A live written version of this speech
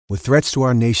With threats to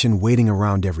our nation waiting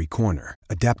around every corner,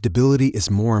 adaptability is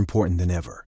more important than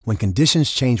ever. When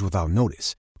conditions change without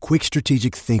notice, quick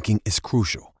strategic thinking is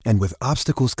crucial. And with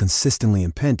obstacles consistently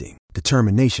impending,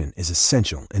 determination is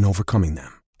essential in overcoming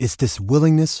them. It's this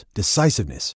willingness,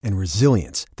 decisiveness, and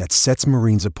resilience that sets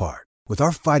Marines apart. With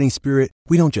our fighting spirit,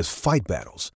 we don't just fight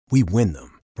battles, we win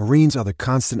them. Marines are the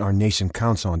constant our nation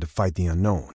counts on to fight the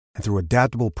unknown. And through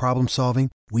adaptable problem solving,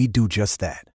 we do just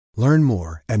that. Learn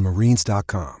more at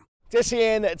marines.com.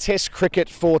 Desian Test Cricket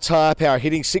for Tyre Power,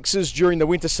 hitting sixes during the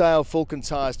winter sale. Fulken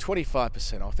tyres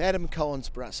 25% off. Adam Collins,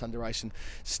 Brass Underation.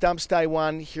 Stumps day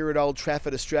one here at Old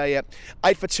Trafford, Australia.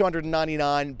 8 for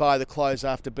 299 by the close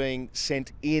after being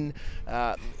sent in.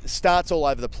 Starts all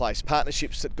over the place.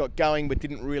 Partnerships that got going but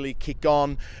didn't really kick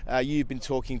on. You've been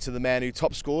talking to the man who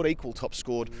equal top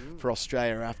scored for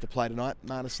Australia after play tonight,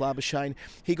 Marnus Labuschagne.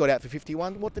 He got out for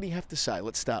 51. What did he have to say?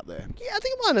 Let's start there. Yeah, I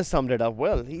think Marnus summed it up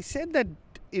well. He said that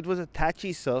it was a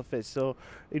thatchy surface, so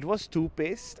it was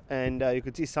two-paced, and you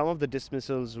could see some of the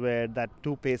dismissals where that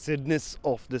two-pacedness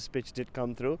of this pitch did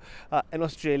come through. And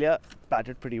Australia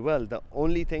batted pretty well. The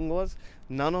only thing was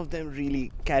none of them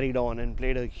really carried on and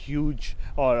played a huge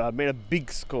or made a big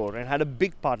score and had a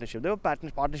big partnership. There were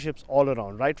partnerships all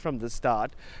around, right from the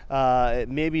start.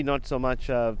 Maybe not so much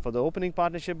for the opening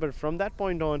partnership, but from that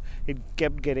point on, it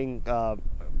kept getting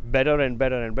better and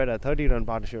better and better. 30-run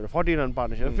partnership, a 40-run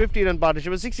partnership, a 50-run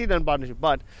partnership, a 60-run partnership,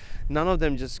 but none of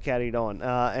them just carried on.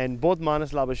 And both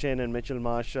Marnus Labuschagne and Mitchell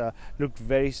Marsh looked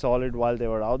very solid while they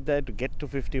were out there to get to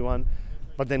 51,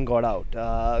 but then got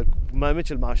out.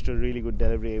 Mitchell Marsh to a really good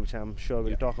delivery, which I'm sure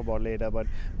we'll talk about later, but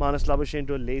Marnus Labuschagne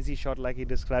to a lazy shot like he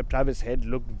described. Travis Head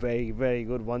looked very, very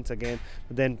good once again,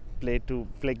 but then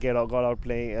got out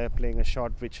playing a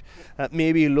shot which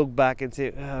maybe you look back and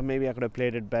say maybe I could have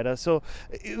played it better. So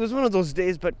it was one of those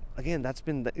days, but again it's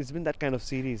been that kind of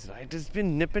series, right? It's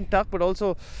been nip and tuck, but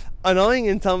also annoying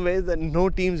in some ways that no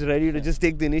team's ready to just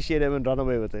take the initiative and run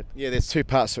away with it. Yeah, there's two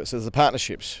parts to it. So there's the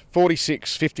partnerships,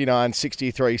 46, 59,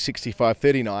 63, 65,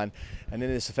 39, and then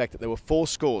there's the fact that there were four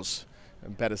scores,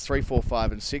 and batters 3, 4,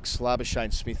 5 and 6,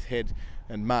 Labuschagne, Smith, Head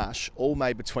and Marsh, all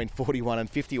made between 41 and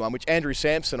 51, which Andrew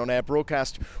Sampson on our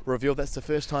broadcast revealed that's the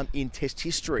first time in Test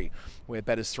history where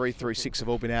batters 3 through 6 have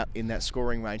all been out in that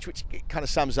scoring range, which kind of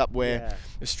sums up where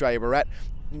Australia were at.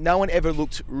 No one ever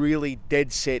looked really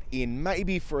dead set in,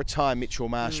 maybe for a time Mitchell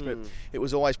Marsh, but it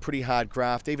was always pretty hard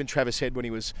graft. Even Travis Head, when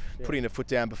he was putting a foot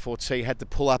down before tee, had to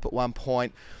pull up at one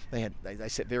point. They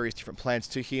set various different plans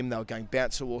to him. They were going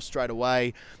bouncer wall straight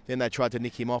away. Then they tried to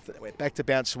nick him off. They went back to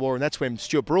bouncer wall, and that's when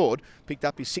Stuart Broad picked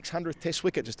up his 600th Test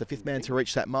wicket, just the fifth man to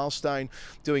reach that milestone,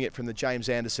 doing it from the James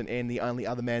Anderson end, the only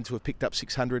other man to have picked up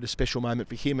 600, a special moment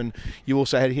for him. And you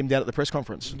also had him down at the press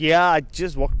conference. Yeah, I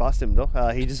just walked past him though.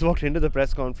 He just walked into the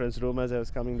press conference room as I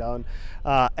was coming down.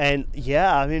 And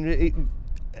yeah, I mean,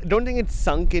 I don't think it's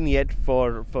sunk in yet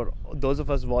for those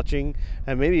of us watching,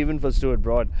 and maybe even for Stuart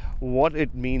Broad, what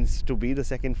it means to be the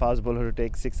second fast bowler to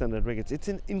take 600 wickets. It's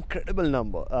an incredible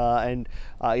number. And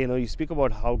you speak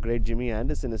about how great Jimmy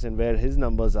Anderson is and where his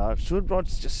numbers are. Stuart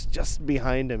Broad's just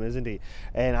behind him, isn't he?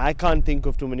 And I can't think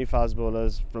of too many fast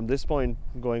bowlers from this point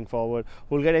going forward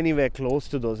who'll get anywhere close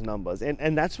to those numbers.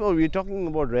 And that's what we're talking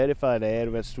about, rarefied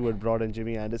air with Stuart Broad and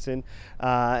Jimmy Anderson.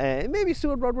 And maybe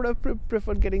Stuart Broad would have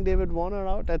preferred getting David Warner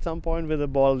out at some point with a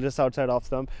ball just outside off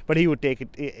stump, but he would take it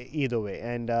either way.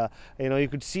 And you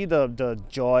could see the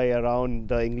joy around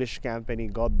the English camp when he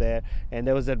got there, and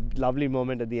there was a lovely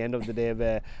moment at the end of the day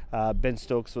where Ben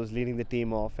Stokes was leading the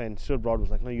team off, and Stuart Broad was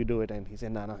like, no, you do it, and he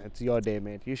said, no, it's your day,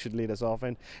 mate, you should lead us off.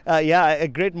 And a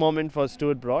great moment for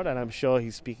Stuart Broad, and I'm sure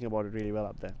he's speaking about it really well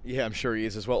up there. Yeah, I'm sure he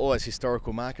is as well. All those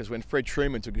historical markers. When Fred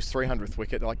Truman took his 300th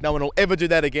wicket, like, no one will ever do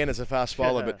that again as a fast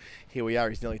bowler, but here we are,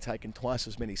 he's nearly taken twice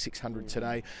as many 600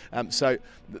 today. So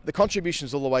the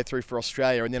contributions all the way through for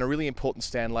Australia, and then a really important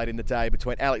stand late in the day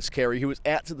between Alex Carey, who was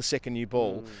out to the second new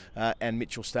ball, and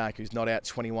Mitchell Starc, who's not out,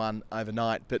 21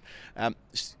 overnight. But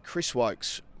Chris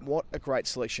Woakes, what a great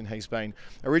selection he's been.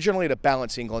 Originally to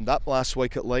balance England up last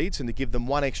week at Leeds and to give them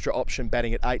one extra option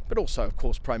batting at 8, but also, of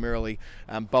course, primarily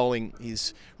bowling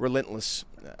his relentless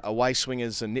away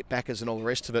swingers and nip-backers and all the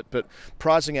rest of it. But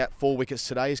prizing out 4 wickets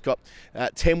today, he's got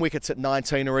 10 wickets at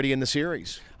 19 already in the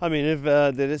series. I mean, if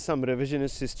there is some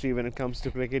revisionist history when it comes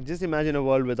to cricket, just imagine a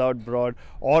world without Broad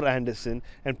or Anderson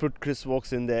and put Chris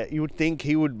Woakes in there. You would think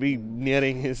he would be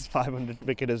nearing his 500th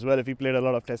wicket as well if he played a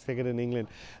lot of Test cricket in England.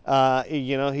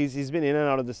 He's been in and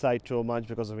out of the side too much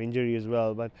because of injury as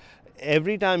well. But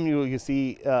every time you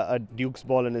see a Duke's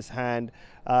ball in his hand,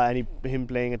 and him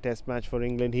playing a Test match for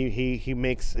England, he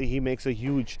makes a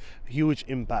huge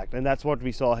impact, and that's what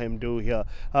we saw him do here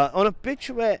on a pitch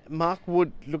where Mark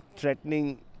Wood looked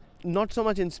threatening. Not so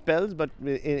much in spells, but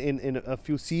in a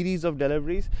few series of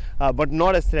deliveries, but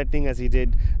not as threatening as he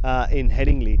did in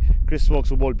Headingley. Chris Woakes,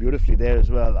 who bowled beautifully there as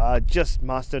well, just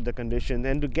mastered the condition.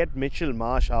 And to get Mitchell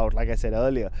Marsh out, like I said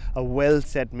earlier, a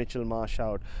well-set Mitchell Marsh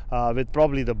out with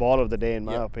probably the ball of the day in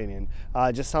my opinion,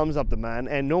 just sums up the man.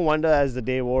 And no wonder as the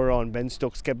day wore on, Ben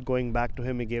Stokes kept going back to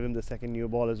him. He gave him the second new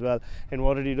ball as well. And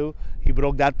what did he do? He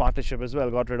broke that partnership as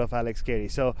well, got rid of Alex Carey.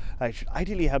 So I should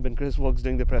ideally have been Chris Woakes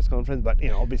doing the press conference, but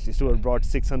obviously Stuart Broad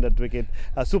 600 wicket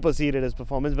superseded his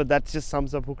performance, but that just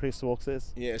sums up who Chris Woakes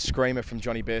is. Yeah, screamer from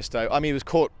Johnny Bairstow. I mean, he was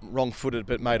caught wrong-footed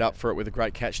but made up for it with a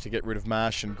great catch to get rid of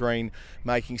Marsh, and Green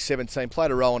making 17.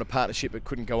 Played a role in a partnership but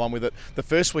couldn't go on with it. The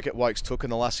first wicket Woakes took,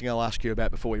 and the last thing I'll ask you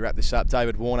about before we wrap this up,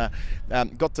 David Warner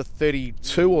got to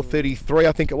 32 or 33,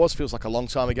 I think it was. Feels like a long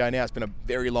time ago now. It's been a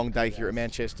very long day here at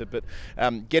Manchester, but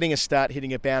getting a start,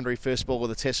 hitting a boundary first ball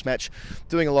with a Test match,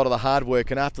 doing a lot of the hard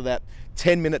work, and after that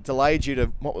 10-minute delay due to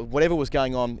whatever was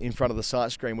going on in front of the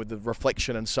sight screen with the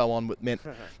reflection and so on, meant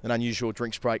an unusual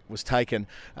drinks break was taken.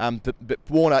 But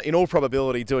Warner, in all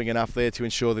probability, doing enough there to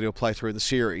ensure that he'll play through the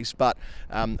series, but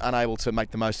unable to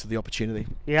make the most of the opportunity.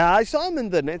 Yeah, I saw him in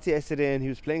the nets yesterday, and he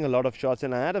was playing a lot of shots,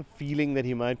 and I had a feeling that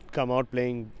he might come out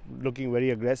looking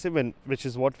very aggressive, and which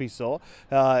is what we saw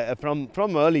from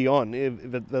early on,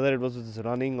 whether it was with his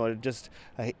running or just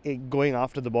going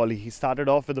after the ball. He started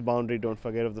off with the boundary, don't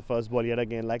forget, of the first ball yet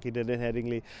again, like he did in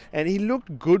Headingley, and he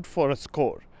looked good for a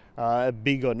score,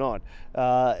 big or not.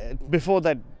 Before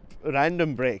that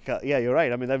random break, yeah, you're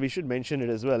right. I mean, that we should mention it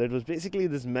as well. It was basically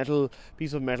this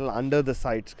piece of metal under the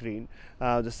side screen.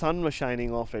 The sun was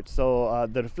shining off it, so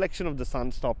the reflection of the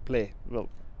sun stopped play. Well,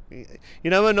 you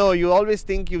never know. You always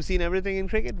think you've seen everything in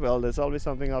cricket. Well, there's always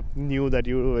something up new that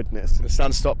you witness. The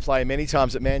sun stopped play many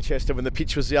times at Manchester when the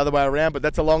pitch was the other way around, but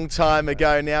that's a long time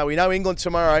ago now. We know England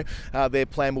tomorrow, their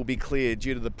plan will be clear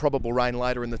due to the probable rain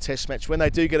later in the Test match. When they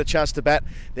do get a chance to bat,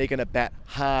 they're going to bat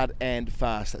hard and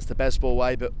fast. That's the Bazball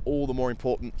way, but all the more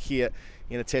important here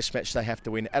in a Test match they have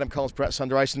to win. Adam Collins, Pratt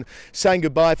Sundaresan, saying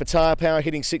goodbye for Tyre Power,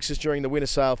 hitting sixes during the winter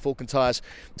sale. Falcon tyres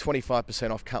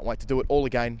 25% off. Can't wait to do it all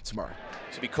again tomorrow.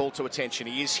 To be called to attention,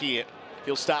 he is here.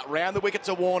 He'll start round the wicket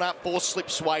to Warner, 4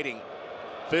 slips waiting.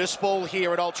 First ball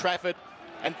here at Old Trafford,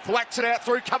 and thwacks it out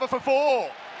through cover for 4.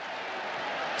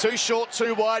 Too short,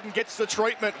 too wide, and gets the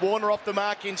treatment. Warner off the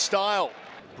mark in style.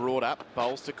 Broad up,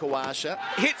 bowls to Khawaja.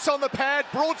 Hits on the pad,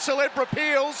 Broad Celebra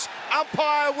peels.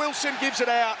 Umpire Wilson gives it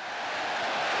out.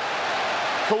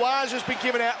 Khawaja's been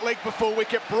given out leg before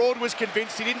wicket. Broad was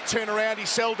convinced he didn't turn around. He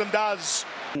seldom does.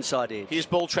 Inside edge. Here's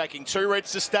ball tracking. 2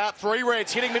 reds to start. 3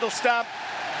 reds hitting middle stump.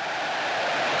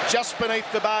 Just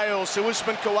beneath the bail. So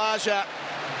Usman Khawaja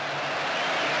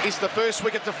is the first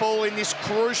wicket to fall in this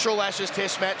crucial Ashes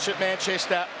Test match at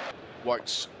Manchester.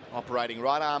 Woakes operating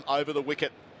right arm over the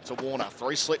wicket to Warner.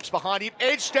 3 slips behind him.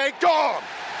 Edged and gone.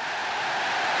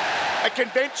 A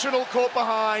conventional caught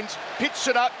behind. Pitched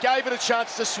it up. Gave it a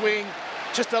chance to swing.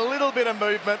 Just a little bit of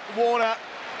movement. Warner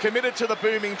committed to the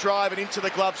booming drive and into the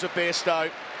gloves of Bairstow.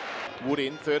 Wood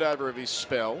in, third over of his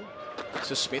spell.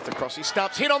 To Smith across his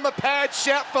stumps. Hit on the pad,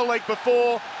 shout for leg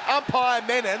before. Umpire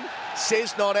Menon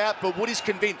says not out, but Wood is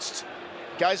convinced.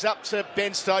 Goes up to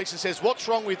Ben Stokes and says, what's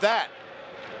wrong with that?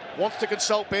 Wants to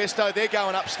consult Bairstow, they're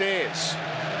going upstairs.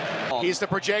 Here's the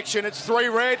projection, it's 3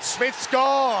 reds, Smith's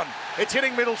gone. It's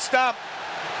hitting middle stump.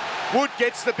 Wood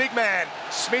gets the big man.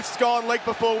 Smith's gone, leg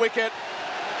before wicket.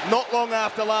 Not long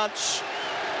after lunch,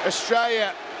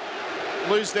 Australia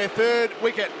lose their 3rd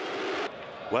wicket.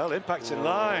 Well, impact's in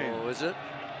line. Is it?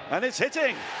 And it's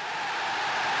hitting.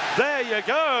 There you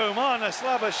go. Marnus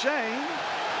Labuschagne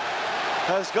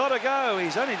has got to go.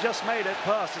 He's only just made it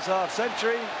past his half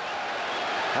century.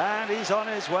 And he's on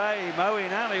his way.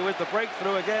 Moeen Ali with the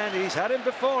breakthrough again. He's had him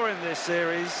before in this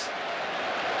series.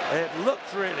 It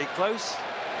looked really close.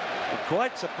 I'm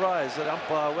quite surprised that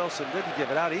umpire Wilson didn't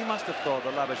give it out. He must have thought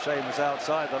that Labuschagne was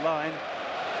outside the line.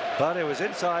 But it was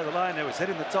inside the line. It was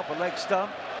hitting the top of leg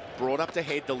stump. Brought up to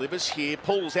head, delivers here,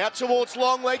 pulls out towards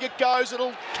long leg, it goes,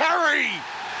 it'll carry!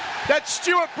 That's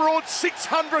Stuart Broad's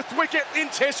 600th wicket in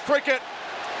Test cricket.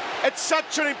 At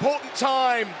such an important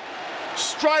time.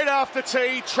 Straight after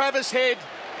tea, Travis Head,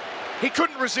 he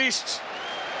couldn't resist.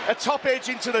 A top edge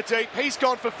into the deep, he's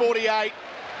gone for 48.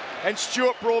 And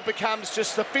Stuart Broad becomes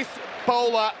just the 5th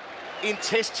bowler in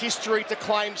Test history to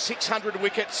claim 600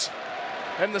 wickets.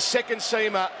 And the second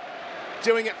seamer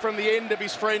doing it from the end of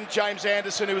his friend James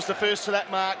Anderson, who was the first to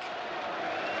that mark.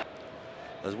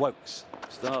 as Woakes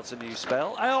starts a new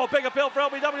spell. Oh, big appeal for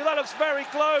LBW. That looks very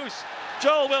close.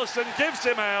 Joel Wilson gives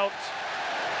him out.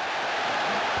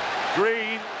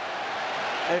 Green,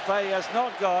 if he has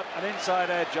not got an inside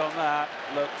edge on that,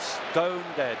 looks stone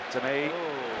dead to me.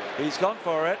 Oh. He's gone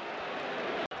for it.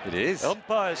 It is.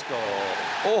 Umpire score.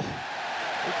 Oh,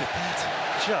 look at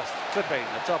that. Just clipping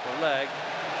the top of the leg.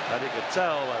 And you could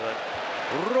tell by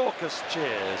the raucous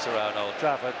cheers around Old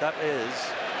Trafford. That is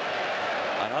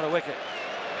another wicket.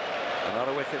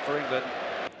 Another wicket for England.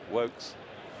 Woakes.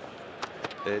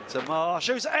 Into Marsh,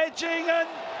 who's edging and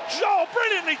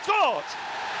brilliantly caught.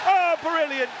 Oh,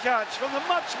 brilliant catch from the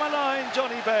much maligned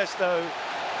Johnny Bairstow.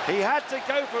 He had to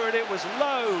go for it. It was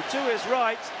low to his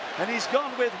right, and he's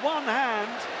gone with one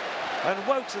hand. And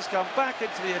Woakes has come back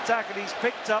into the attack, and he's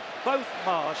picked up both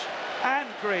Marsh and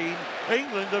Green.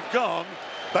 England have gone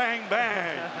bang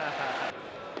bang.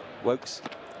 Woakes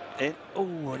in.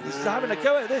 Oh, and he's having a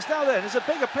go at this now. Then there's a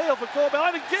big appeal for Corbett.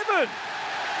 Ivan Gibbon,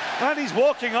 and he's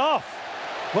walking off.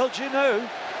 Well, do you know,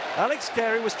 Alex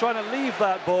Carey was trying to leave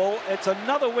that ball. It's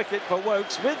another wicket for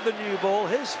Woakes with the new ball,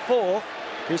 his fourth.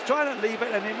 He's trying to leave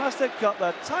it, and he must have got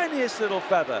the tiniest little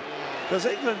feather, because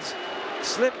England's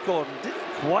slip cordon didn't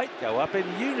quite go up in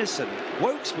unison.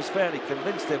 Woakes was fairly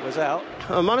convinced it was out.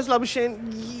 Marnus Labuschagne,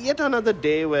 yet another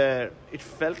day where it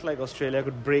felt like Australia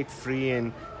could break free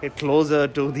and get closer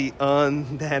to the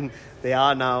urn than they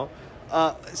are now.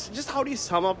 So just how do you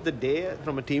sum up the day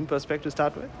from a team perspective to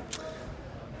start with?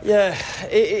 Yeah,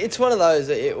 it's one of those.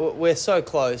 We're so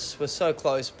close,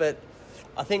 but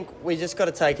I think we just got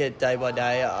to take it day by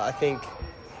day. I think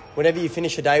whenever you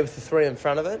finish a day with the three in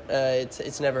front of it,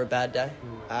 it's never a bad day.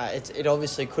 It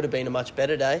obviously could have been a much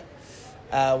better day.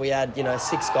 We had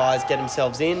 6 guys get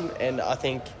themselves in, and I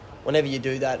think whenever you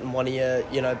do that and one of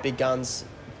your big guns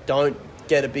don't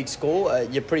get a big score,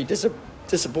 you're pretty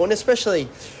disappointed, especially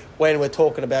when we're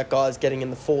talking about guys getting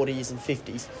in the 40s and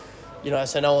 50s.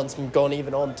 So no one's gone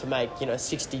even on to make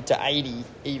 60 to 80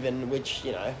 even, which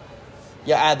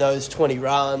you add those 20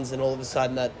 runs, and all of a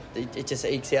sudden that it just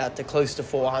ekes out to close to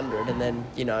 400, and then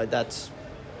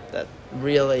that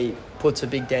really puts a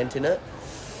big dent in it.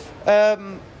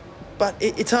 But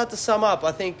it's hard to sum up.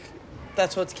 I think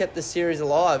that's what's kept the series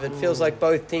alive. It feels like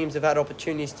both teams have had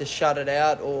opportunities to shut it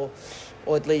out, or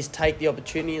at least take the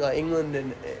opportunity. Like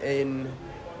England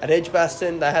at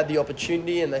Edgbaston, they had the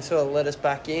opportunity and they sort of let us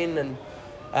back in.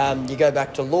 And you go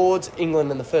back to Lords, England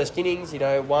in the first innings,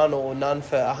 1 or none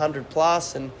for 100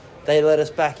 plus, and they let us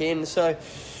back in. So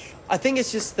I think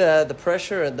it's just the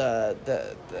pressure and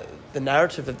the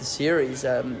narrative of the series.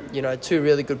 2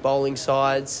 really good bowling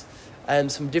sides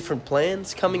and some different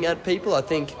plans coming at people. I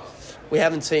think we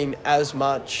haven't seen as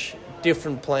much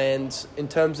different plans in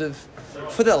terms of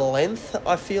for the length.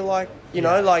 I feel like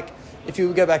like if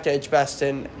you go back to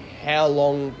Edgbaston, how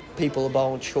long people are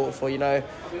bowling short for.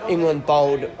 England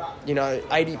bowled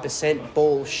 80%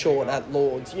 ball short at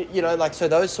Lords. So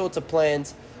those sorts of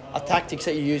plans are tactics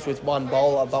that you use with one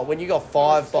bowler, but when you got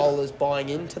 5 bowlers buying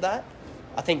into that,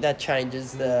 I think that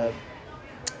changes the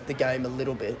game a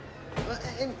little bit.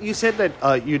 And you said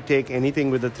that you take anything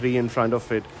with the 3 in front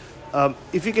of it.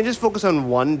 If you can just focus on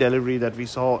one delivery that we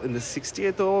saw in the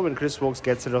 60th over when Chris Woakes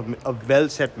gets rid of a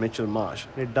well-set Mitchell Marsh.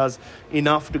 It does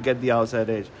enough to get the outside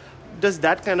edge. Does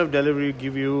that kind of delivery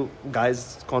give you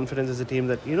guys confidence as a team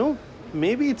that,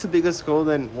 maybe it's a bigger score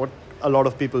than what a lot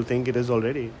of people think it is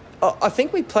already? I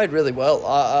think we played really well.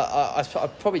 I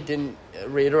probably didn't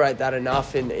reiterate that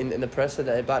enough in the press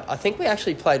today, but I think we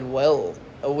actually played well.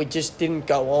 We just didn't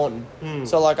go on.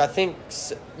 So, I think,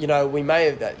 we may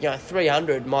have,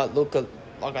 300 might look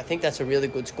like, I think that's a really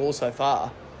good score so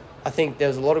far. I think there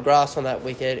was a lot of grass on that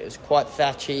wicket. It was quite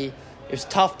thatchy. It was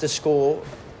tough to score.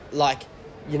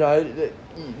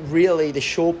 Really the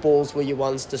short balls were your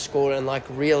ones to score, and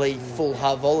really full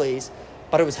hard volleys.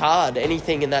 But it was hard.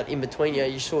 Anything in that in-between,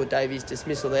 you saw Davies'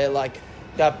 dismissal there,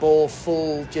 that ball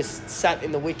full, just sat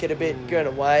in the wicket a bit, going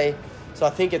away. So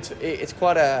I think it's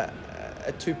quite a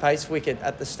 2-pace wicket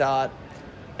at the start,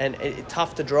 and it's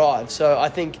tough to drive. So I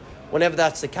think whenever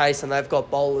that's the case and they've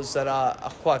got bowlers that are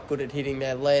quite good at hitting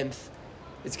their length,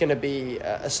 it's going to be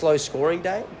a slow scoring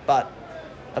day. But,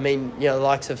 the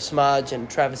likes of Smudge and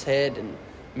Travis Head and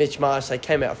Mitch Marsh, they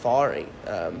came out firing.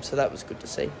 So that was good to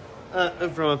see.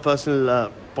 From a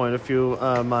personal point of view,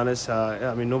 Marnus,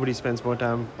 nobody spends more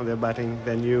time on their batting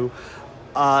than you.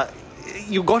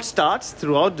 You got starts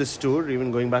throughout this tour,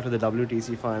 even going back to the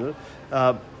WTC final.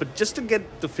 But just to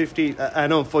get to 50, I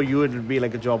know for you it would be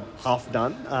like a job half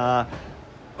done.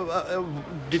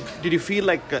 Did you feel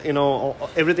like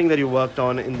everything that you worked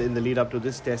on in the lead up to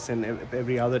this test and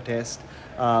every other test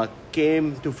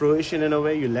came to fruition in a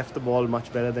way? You left the ball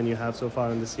much better than you have so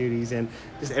far in the series, and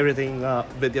just everything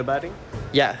with your batting.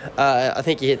 Yeah, I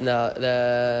think you're hitting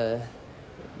the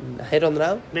head on the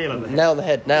nail. Nail on the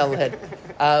head. Nail on the head.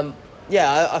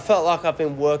 I felt like I've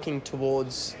been working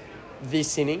towards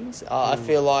this innings. I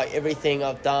feel like everything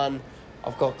I've done.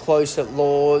 I've got close at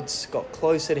Lords, got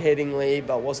close at Headingley,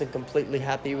 but wasn't completely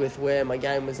happy with where my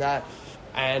game was at.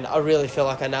 And I really feel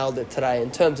like I nailed it today in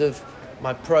terms of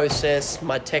my process,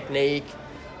 my technique,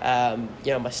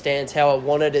 my stance, how I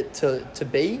wanted it to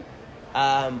be.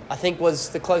 I think was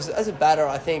the closest. As a batter,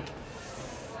 I think,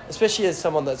 especially as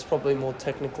someone that's probably more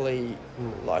technically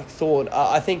thought,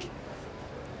 I think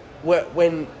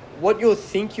when what you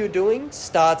think you're doing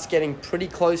starts getting pretty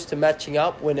close to matching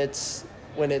up when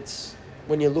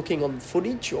you're looking on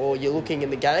footage or you're looking in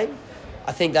the game,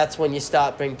 I think that's when you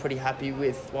start being pretty happy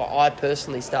with, I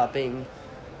personally start being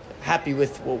happy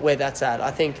with where that's at.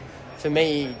 I think for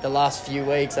me, the last few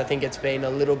weeks, I think it's been a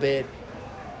little bit,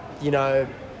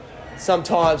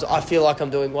 sometimes I feel like I'm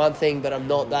doing one thing, but I'm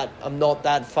not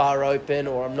that far open,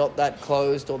 or I'm not that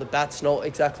closed, or the bat's not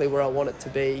exactly where I want it to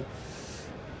be.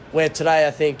 Where today,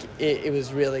 I think it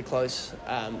was really close,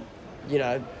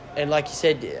 And like you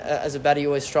said, as a batter, you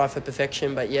always strive for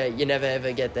perfection, but you never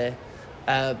ever get there.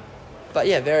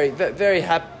 Very, very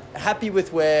happy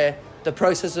with where the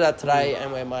process was at today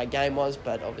and where my game was.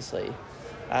 But obviously,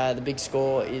 the big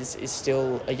score is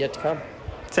still yet to come.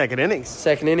 Second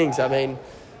innings. I mean,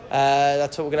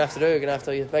 that's what we're gonna have to do. We're gonna have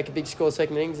to make a big score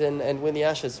second innings and win the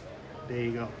Ashes. There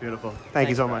you go. Beautiful. Thank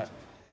you so much.